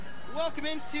welcome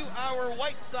into our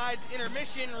Whitesides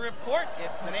intermission report.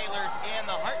 It's the Nailers and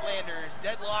the Heartlanders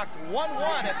deadlocked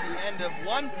 1-1 at the end of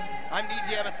one. I'm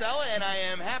DJ Abasella, and I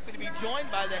am happy to be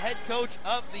joined by the head coach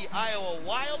of the Iowa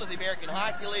Wild of the American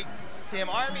Hockey League, Tim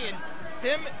Army. And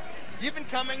Tim, you've been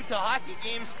coming to hockey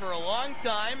games for a long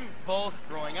time, both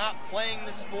growing up, playing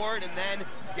the sport, and then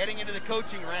getting into the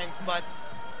coaching ranks. But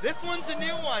this one's a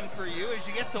new one for you as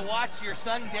you get to watch your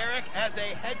son Derek as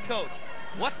a head coach.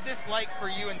 What's this like for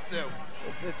you and Sue?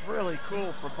 It's really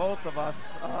cool for both of us.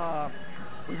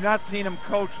 We've not seen him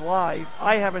coach live.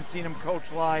 I haven't seen him coach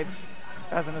live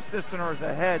as an assistant or as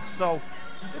a head, so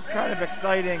it's kind of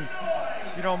exciting.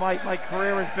 You know, my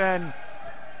career has been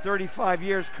 35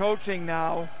 years coaching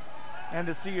now, and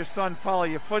to see your son follow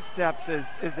your footsteps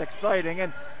is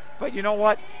exciting. But you know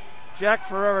what? Jack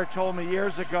Ferrera told me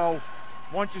years ago,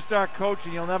 once you start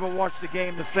coaching, you'll never watch the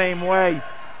game the same way.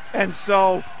 And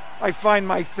so I find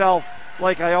myself,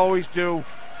 like I always do,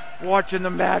 watching the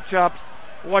matchups,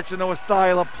 watching the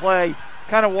style of play,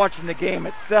 kind of watching the game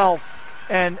itself.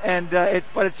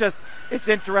 But it's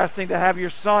interesting to have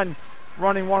your son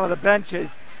running one of the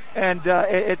benches, and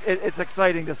it's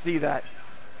exciting to see that.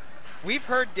 We've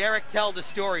heard Derek tell the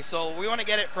story, so we want to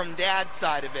get it from Dad's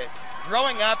side of it.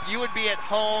 Growing up, you would be at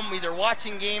home either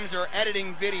watching games or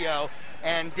editing video,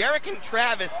 and Derek and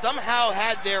Travis somehow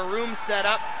had their room set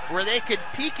up where they could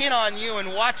peek in on you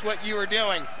and watch what you were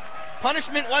doing.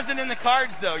 Punishment wasn't in the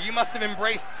cards, though. You must have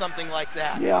embraced something like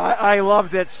that. Yeah, I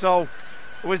loved it. So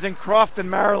it was in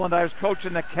Crofton, Maryland. I was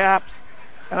coaching the Caps,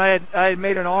 and I had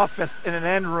made an office in an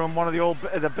end room, one of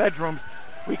the bedrooms.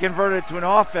 We converted it to an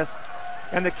office,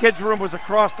 and the kids' room was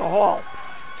across the hall.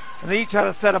 And they each had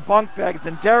a set of bunk beds,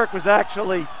 and Derek was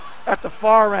actually at the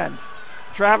far end.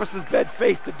 Travis's bed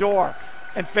faced the door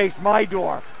and faced my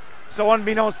door. So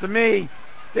unbeknownst to me,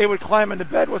 they would climb into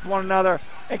bed with one another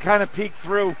and kind of peek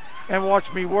through and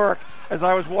watch me work as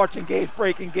I was watching games,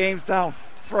 breaking games down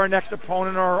for our next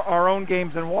opponent or our own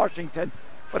games in Washington.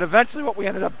 But eventually what we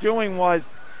ended up doing was,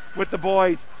 with the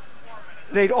boys,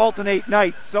 they'd alternate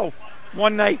nights. So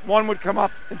one night, one would come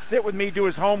up and sit with me, do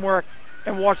his homework,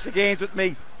 and watch the games with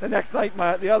me. The next night,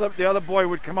 the other boy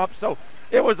would come up. So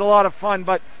it was a lot of fun.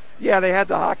 But yeah, they had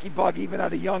the hockey bug even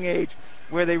at a young age,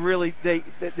 where they really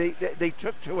they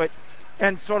took to it,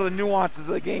 and sort of the nuances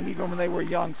of the game even when they were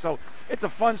young. So it's a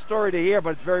fun story to hear,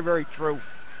 but it's very, very true.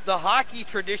 The hockey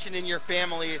tradition in your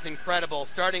family is incredible,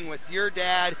 starting with your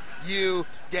dad, you,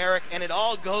 Derek, and it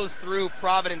all goes through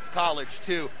Providence College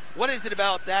too. What is it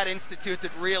about that institute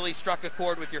that really struck a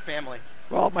chord with your family?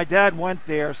 Well, my dad went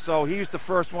there, so he was the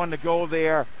first one to go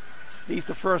there. He's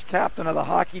the first captain of the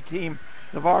hockey team,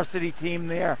 the varsity team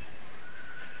there.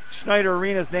 Schneider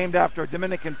Arena is named after a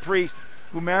Dominican priest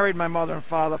who married my mother and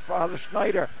father, Father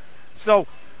Schneider. So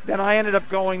then I ended up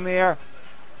going there,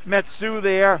 met Sue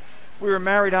there. We were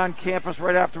married on campus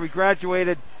right after we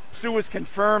graduated. Sue was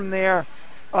confirmed there.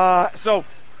 So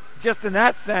just in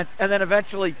that sense, and then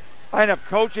eventually I ended up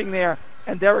coaching there,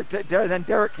 and then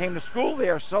Derek came to school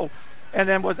there. So, and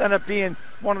then ended up being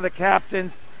one of the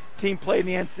captains. Team played in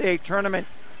the NCAA tournament.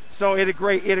 So he had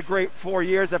a great 4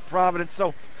 years at Providence.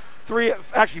 So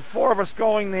four of us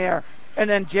going there, and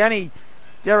then Jenny,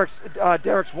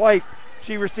 Derek's wife,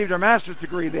 she received her master's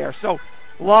degree there. So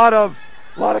a lot of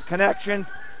connections.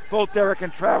 Both Derek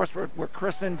and Travis were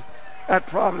christened at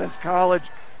Providence College.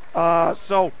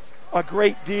 So a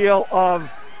great deal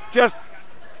of just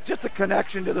a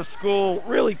connection to the school,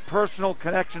 really personal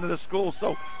connection to the school.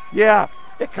 So yeah,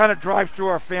 it kind of drives through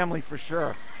our family for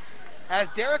sure. As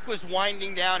Derek was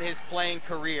winding down his playing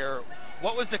career,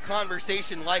 what was the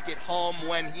conversation like at home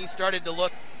when he started to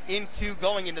look into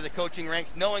going into the coaching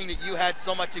ranks, knowing that you had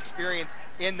so much experience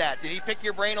in that? Did he pick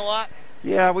your brain a lot?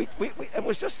 Yeah, we it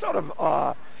was just sort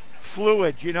of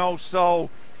fluid, you know.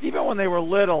 So even when they were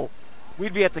little,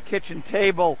 we'd be at the kitchen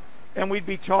table and we'd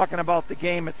be talking about the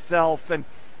game itself and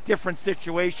different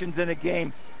situations in a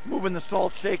game, moving the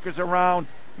salt shakers around,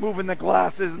 moving the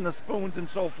glasses and the spoons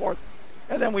and so forth.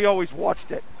 And then we always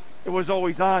watched it. It was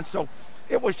always on. So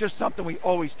it was just something we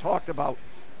always talked about.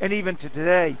 And even to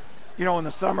today, you know, in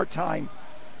the summertime,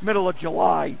 middle of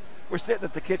July, we're sitting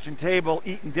at the kitchen table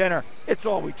eating dinner. It's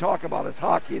all we talk about is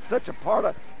hockey. It's such a part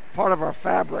of our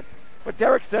fabric. But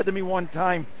Derek said to me one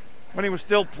time when he was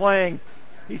still playing,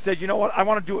 he said, you know what, I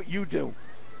want to do what you do.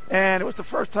 And it was the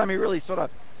first time he really sort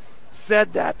of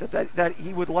said that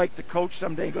he would like to coach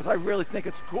someday. He goes, I really think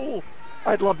it's cool.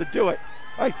 I'd love to do it.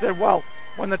 I said, well,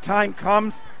 when the time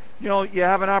comes, you know, you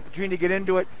have an opportunity to get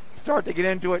into it, start to get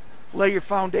into it, lay your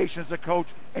foundation as a coach,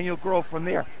 and you'll grow from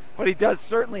there. But he does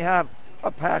certainly have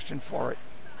a passion for it.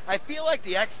 I feel like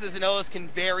the X's and O's can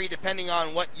vary depending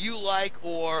on what you like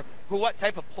or what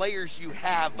type of players you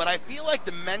have, but I feel like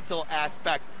the mental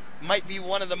aspect might be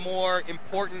one of the more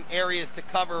important areas to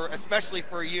cover, especially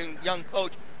for a young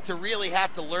coach, to really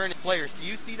have to learn players. Do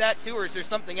you see that too, or is there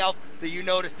something else that you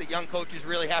notice that young coaches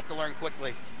really have to learn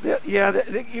quickly? Yeah,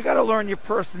 you got to learn your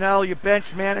personnel, your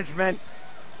bench management,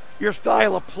 your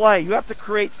style of play. You have to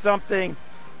create something,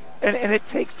 and it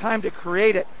takes time to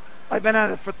create it. I've been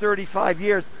at it for 35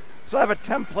 years, so I have a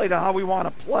template of how we want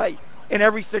to play in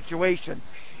every situation.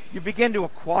 You begin to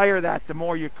acquire that the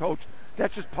more you coach.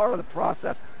 That's just part of the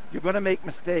process. You're going to make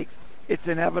mistakes. It's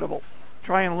inevitable.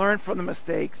 Try and learn from the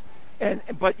mistakes,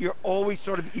 but you're always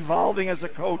sort of evolving as a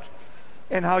coach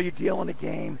and how you deal in a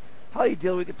game, how you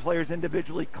deal with your players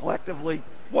individually, collectively,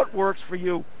 what works for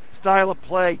you, style of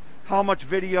play, how much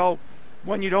video,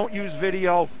 when you don't use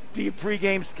video, do you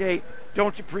pregame skate,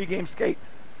 don't you pregame skate?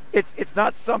 It's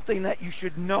not something that you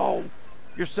should know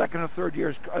your second or third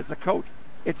year as a coach.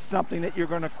 It's something that you're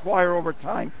going to acquire over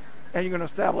time, and you're going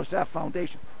to establish that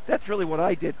foundation. That's really what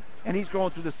I did, and he's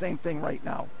going through the same thing right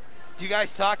now. Do you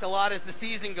guys talk a lot as the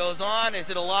season goes on? Is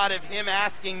it a lot of him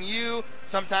asking you?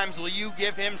 Sometimes will you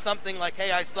give him something like,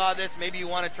 hey, I saw this, maybe you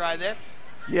want to try this?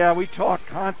 Yeah, we talk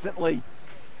constantly.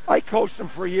 I coached him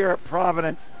for a year at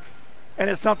Providence, and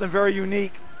it's something very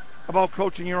unique about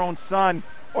coaching your own son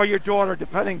or your daughter,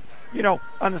 depending,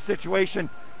 on the situation.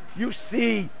 You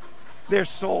see their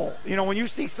soul. When you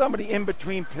see somebody in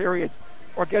between periods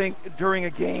or during a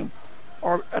game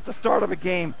or at the start of a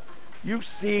game, you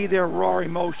see their raw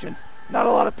emotions. Not a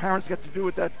lot of parents get to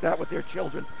do that with their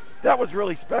children. That was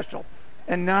really special.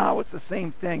 And now it's the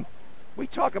same thing. We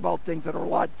talk about things that are a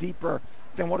lot deeper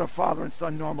than what a father and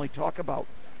son normally talk about.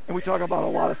 And we talk about a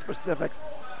lot of specifics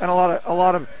and a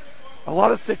lot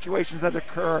of situations that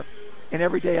occur in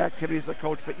everyday activities as a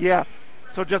coach. But yeah,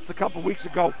 so just a couple weeks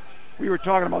ago, we were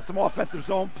talking about some offensive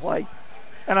zone play,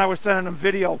 and I was sending him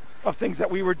video of things that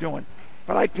we were doing.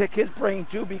 But I pick his brain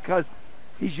too because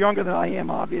he's younger than I am,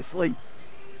 obviously.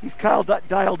 He's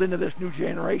dialed into this new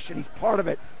generation. He's part of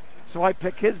it. So I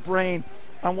pick his brain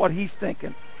on what he's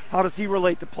thinking. How does he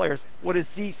relate to players? What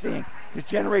is he seeing? His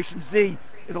Generation Z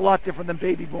is a lot different than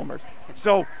baby boomers.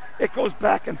 So it goes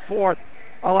back and forth.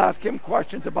 I'll ask him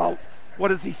questions about what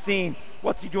has he seen?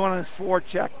 What's he doing on his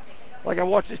forecheck? Like I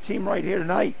watched his team right here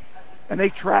tonight, and they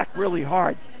track really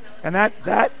hard. And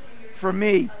that for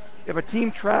me, if a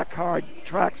team tracks hard,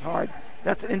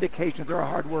 that's an indication they're a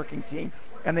hard-working team,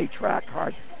 and they track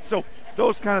hard. So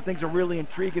those kind of things are really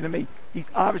intriguing to me.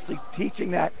 He's obviously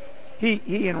teaching that.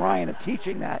 He and Ryan are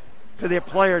teaching that to their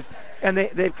players, and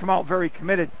they've come out very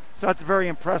committed. So that's very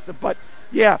impressive. But,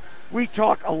 yeah, we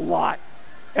talk a lot,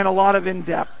 and a lot of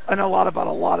in-depth, and a lot about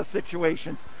a lot of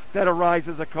situations that arise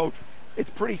as a coach. It's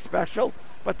pretty special,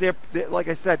 but they're like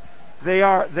I said, they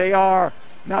are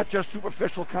not just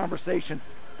superficial conversations.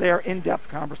 They are in-depth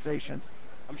conversations.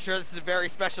 I'm sure this is a very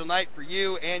special night for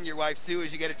you and your wife, Sue,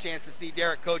 as you get a chance to see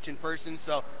Derek coach in person.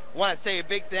 So I want to say a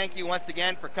big thank you once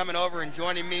again for coming over and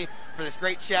joining me for this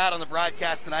great chat on the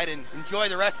broadcast tonight. And enjoy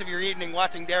the rest of your evening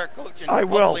watching Derek coach and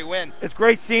hopefully win. It's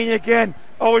great seeing you again.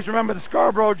 Always remember the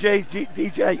Scarborough Jays,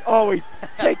 DJ. Always.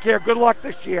 Take care. Good luck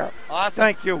this year. Awesome.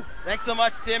 Thank you. Thanks so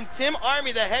much, Tim. Tim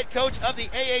Army, the head coach of the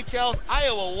AHL's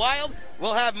Iowa Wild.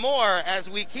 We'll have more as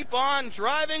we keep on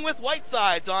driving with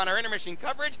Whitesides on our intermission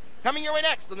coverage. Coming your way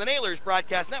next on the Nailers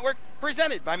Broadcast Network,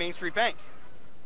 presented by Main Street Bank.